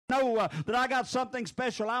know that I got something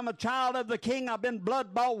special. I'm a child of the King. I've been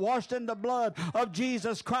blood bought, washed in the blood of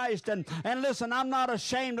Jesus Christ. And listen, I'm not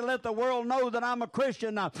ashamed to let the world know that I'm a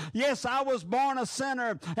Christian. Yes, I was born a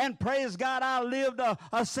sinner, and praise God, I lived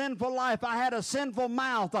a sinful life. I had a sinful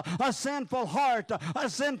mouth, a sinful heart, a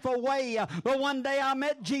sinful way. But one day I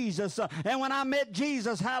met Jesus, and when I met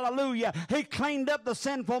Jesus, hallelujah, He cleaned up the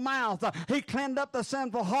sinful mouth. He cleaned up the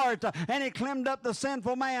sinful heart, and He cleaned up the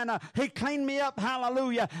sinful man. He cleaned me up,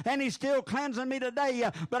 hallelujah, and He's still cleansing me today.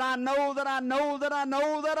 But I know that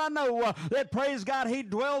praise God, He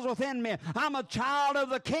dwells within me. I'm a child of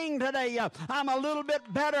the King today. I'm a little bit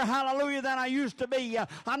better, hallelujah, than I used to be.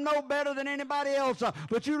 I'm no better than anybody else.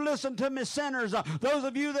 But you listen to me, sinners. Those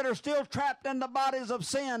of you that are still trapped in the bodies of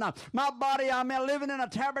sin. My body, I'm living in a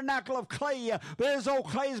tabernacle of clay. But this old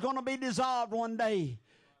clay is going to be dissolved one day.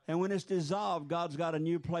 And when it's dissolved, God's got a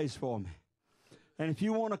new place for me. And if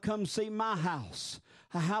you want to come see my house,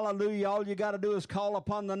 hallelujah, all you got to do is call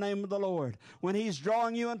upon the name of the Lord. When He's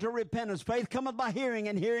drawing you into repentance, faith cometh by hearing,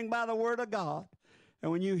 and hearing by the word of God.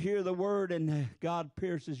 And when you hear the word and God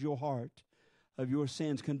pierces your heart of your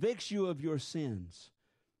sins, convicts you of your sins,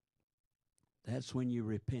 that's when you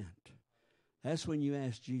repent. That's when you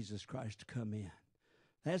ask Jesus Christ to come in.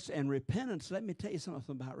 And repentance, let me tell you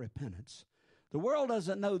something about repentance. The world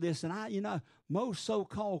doesn't know this, and most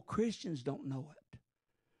so-called Christians don't know it.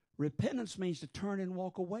 Repentance means to turn and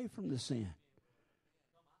walk away from the sin.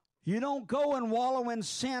 You don't go and wallow in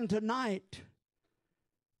sin tonight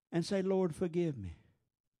and say, Lord, forgive me,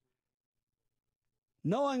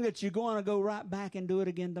 knowing that you're going to go right back and do it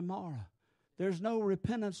again tomorrow. There's no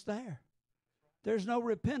repentance there. There's no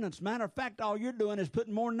repentance. Matter of fact, all you're doing is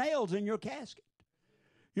putting more nails in your casket.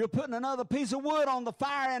 You're putting another piece of wood on the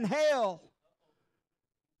fire in hell,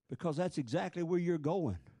 because that's exactly where you're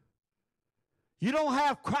going. You don't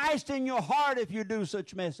have Christ in your heart if you do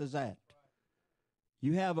such mess as that.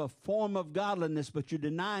 You have a form of godliness, but you're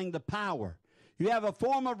denying the power. You have a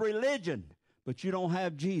form of religion, but you don't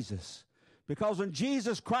have Jesus. Because when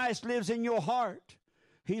Jesus Christ lives in your heart,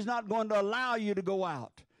 He's not going to allow you to go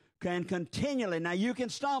out and continually. Now, you can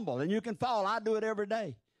stumble and you can fall. I do it every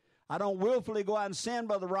day. I don't willfully go out and sin,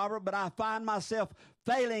 Brother Robert, but I find myself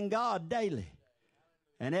failing God daily.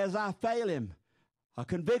 And as I fail Him, a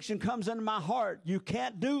conviction comes into my heart. You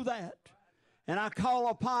can't do that. And I call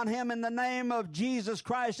upon Him in the name of Jesus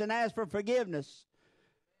Christ and ask for forgiveness.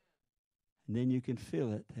 And then you can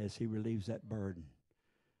feel it as He relieves that burden.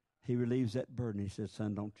 He relieves that burden. He says,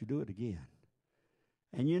 son, don't you do it again.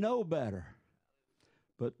 And you know better.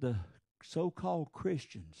 But the so-called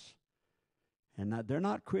Christians, and they're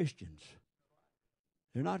not Christians.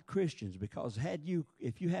 They're not Christians, because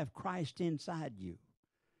if you have Christ inside you,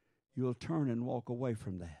 you'll turn and walk away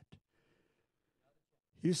from that.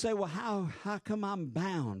 You say, well, how come I'm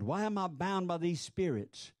bound? Why am I bound by these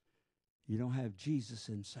spirits? You don't have Jesus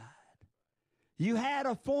inside. You had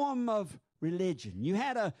a form of religion. You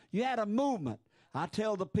had a movement. I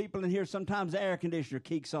tell the people in here, sometimes the air conditioner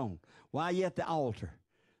kicks on while you're at the altar.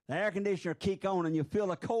 The air conditioner kick on and you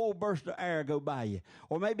feel a cold burst of air go by you.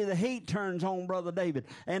 Or maybe the heat turns on, Brother David,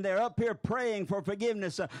 and they're up here praying for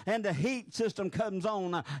forgiveness, and the heat system comes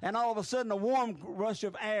on, and all of a sudden a warm rush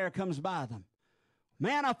of air comes by them.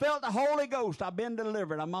 Man, I felt the Holy Ghost. I've been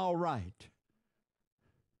delivered. I'm all right.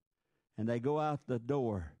 And they go out the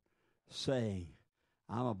door saying,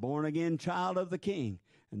 I'm a born-again child of the King.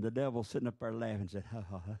 And the devil's sitting up there laughing and said,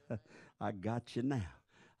 I got you now.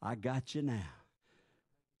 I got you now.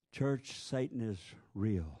 Church, Satan is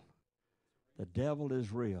real. The devil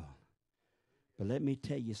is real. But let me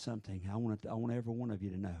tell you something. I want every one of you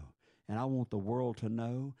to know. And I want the world to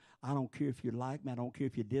know. I don't care if you like me. I don't care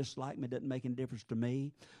if you dislike me. It doesn't make any difference to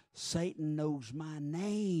me. Satan knows my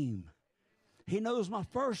name. He knows my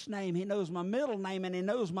first name. He knows my middle name. And he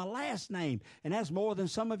knows my last name. And that's more than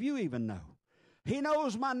some of you even know. He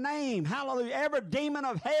knows my name. Hallelujah. Every demon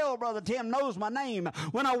of hell, Brother Tim, knows my name.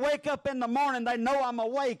 When I wake up in the morning, they know I'm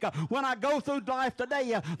awake. When I go through life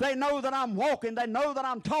today, they know that I'm walking. They know that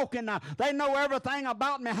I'm talking. They know everything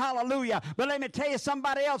about me. Hallelujah. But let me tell you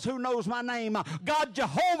somebody else who knows my name. God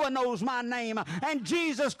Jehovah knows my name. And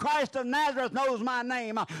Jesus Christ of Nazareth knows my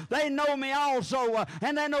name. They know me also.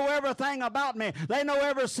 And they know everything about me. They know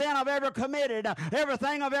every sin I've ever committed.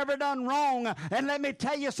 Everything I've ever done wrong. And let me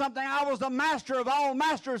tell you something. I was the master master of all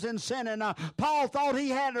masters in sinning. Paul thought he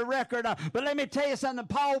had a record, but let me tell you something.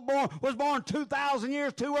 Paul was born 2,000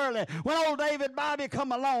 years too early. When old David Bibey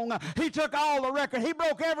come along, he took all the record. He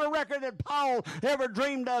broke every record that Paul ever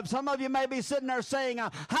dreamed of. Some of you may be sitting there saying,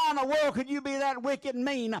 how in the world could you be that wicked and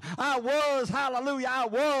mean? I was, hallelujah, I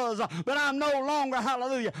was, but I'm no longer,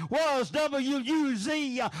 hallelujah, was,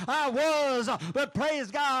 W-U-Z, I was, but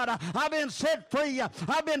praise God, I've been set free,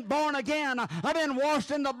 I've been born again, I've been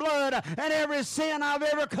washed in the blood, and every sin I've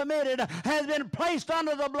ever committed has been placed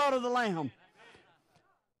under the blood of the Lamb.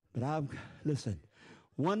 But listen,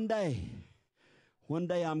 one day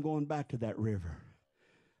I'm going back to that river.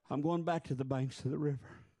 I'm going back to the banks of the river.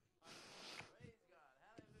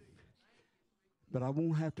 But I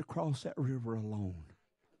won't have to cross that river alone.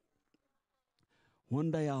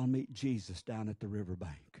 One day I'll meet Jesus down at the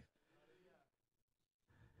riverbank.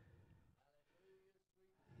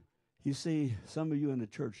 You see, some of you in the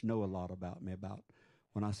church know a lot about me, about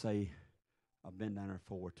when I say I've been down there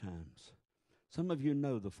 4 times. Some of you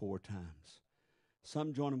know the 4 times.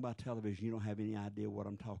 Some joining by television, you don't have any idea what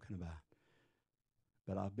I'm talking about.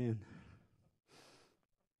 But I've been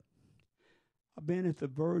at the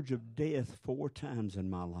verge of death 4 times in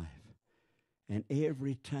my life. And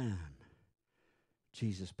every time,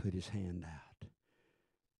 Jesus put his hand out.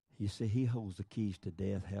 You see, he holds the keys to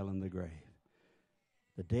death, hell, and the grave.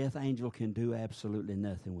 The death angel can do absolutely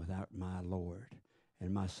nothing without my Lord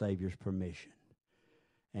and my Savior's permission.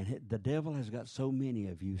 And the devil has got so many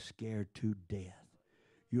of you scared to death.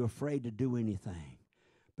 You're afraid to do anything.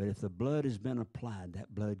 But if the blood has been applied,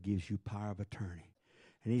 that blood gives you power of attorney.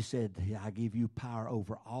 And he said, I give you power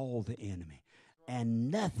over all the enemy.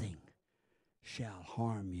 And nothing shall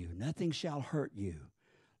harm you. Nothing shall hurt you.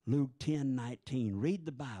 Luke 10:19. Read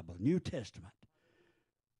the Bible, New Testament.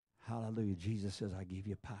 Hallelujah. Jesus says, I give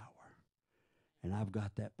you power. And I've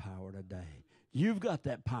got that power today. You've got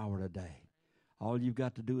that power today. All you've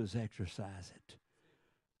got to do is exercise it.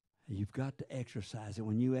 You've got to exercise it.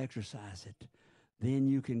 When you exercise it, then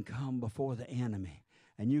you can come before the enemy.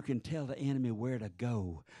 And you can tell the enemy where to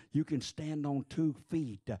go. You can stand on 2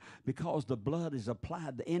 feet because the blood is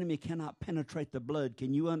applied. The enemy cannot penetrate the blood.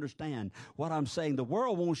 Can you understand what I'm saying? The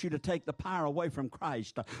world wants you to take the power away from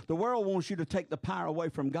Christ. The world wants you to take the power away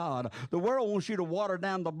from God. The world wants you to water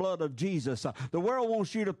down the blood of Jesus. The world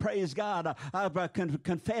wants you to praise God,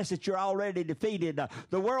 confess that you're already defeated.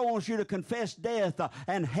 The world wants you to confess death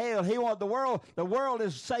and hell. The world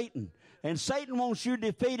is Satan. And Satan wants you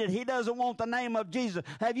defeated. He doesn't want the name of Jesus.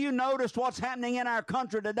 Have you noticed what's happening in our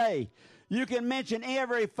country today? You can mention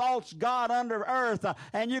every false god under earth,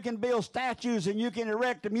 and you can build statues, and you can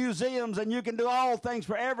erect museums, and you can do all things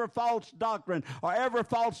for every false doctrine or every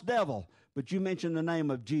false devil. But you mention the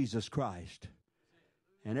name of Jesus Christ,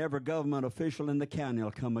 and every government official in the county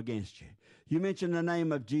will come against you. You mention the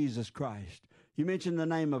name of Jesus Christ. You mention the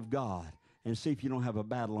name of God, and see if you don't have a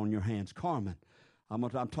battle on your hands. Carmen,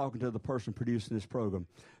 I'm talking to the person producing this program.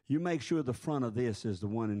 You make sure the front of this is the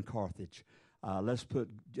one in Carthage. Let's put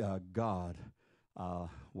God,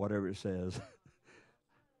 whatever it says.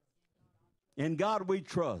 In God we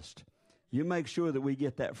trust. You make sure that we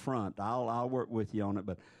get that front. I'll work with you on it,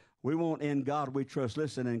 but we want in God we trust.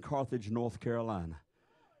 Listen, in Carthage, North Carolina.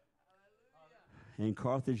 In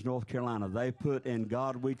Carthage, North Carolina, they put in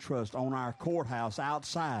God we trust on our courthouse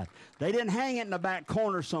outside. They didn't hang it in the back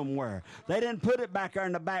corner somewhere. They didn't put it back there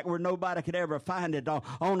in the back where nobody could ever find it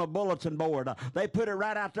on a bulletin board. They put it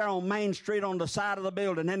right out there on Main Street on the side of the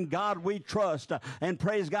building. In God we trust. And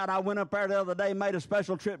praise God, I went up there the other day, made a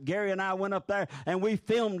special trip. Gary and I went up there and we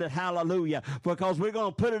filmed it, hallelujah, because we're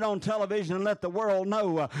going to put it on television and let the world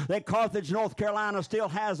know that Carthage, North Carolina still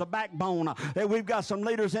has a backbone. That we've got some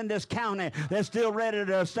leaders in this county that still ready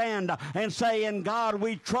to stand and say, in God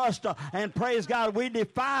we trust, and praise God, we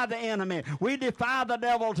defy the enemy. We defy the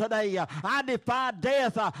devil today. I defy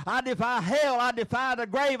death. I defy hell. I defy the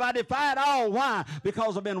grave. I defy it all. Why?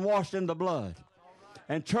 Because I've been washed in the blood.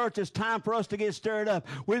 And church, it's time for us to get stirred up.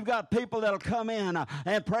 We've got people that'll come in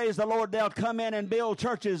and praise the Lord. They'll come in and build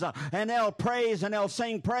churches and they'll praise and they'll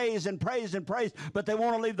sing praise and praise and praise, but they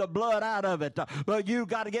want to leave the blood out of it. But you've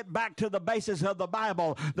got to get back to the basics of the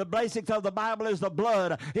Bible. The basics of the Bible is the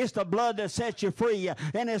blood. It's the blood that sets you free,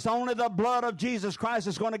 and it's only the blood of Jesus Christ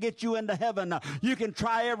that's going to get you into heaven. You can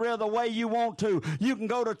try every other way you want to. You can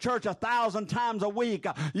go to church 1,000 times a week.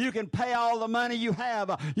 You can pay all the money you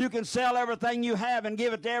have. You can sell everything you have and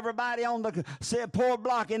give it to everybody on the poor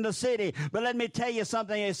block in the city. But let me tell you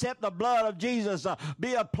something. Except the blood of Jesus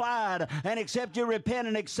be applied, and except you repent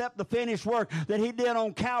and accept the finished work that he did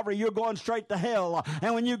on Calvary, you're going straight to hell.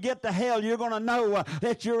 And when you get to hell, you're going to know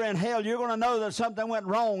that you're in hell. You're going to know that something went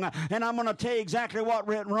wrong. And I'm going to tell you exactly what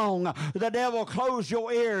went wrong. The devil closed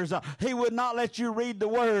your ears. He would not let you read the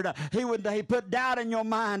word. He put doubt in your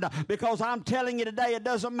mind, because I'm telling you today, it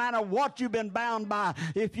doesn't matter what you've been bound by.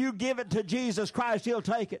 If you give it to Jesus Christ, he'll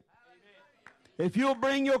take it. If you'll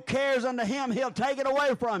bring your cares unto him, he'll take it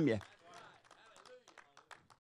away from you.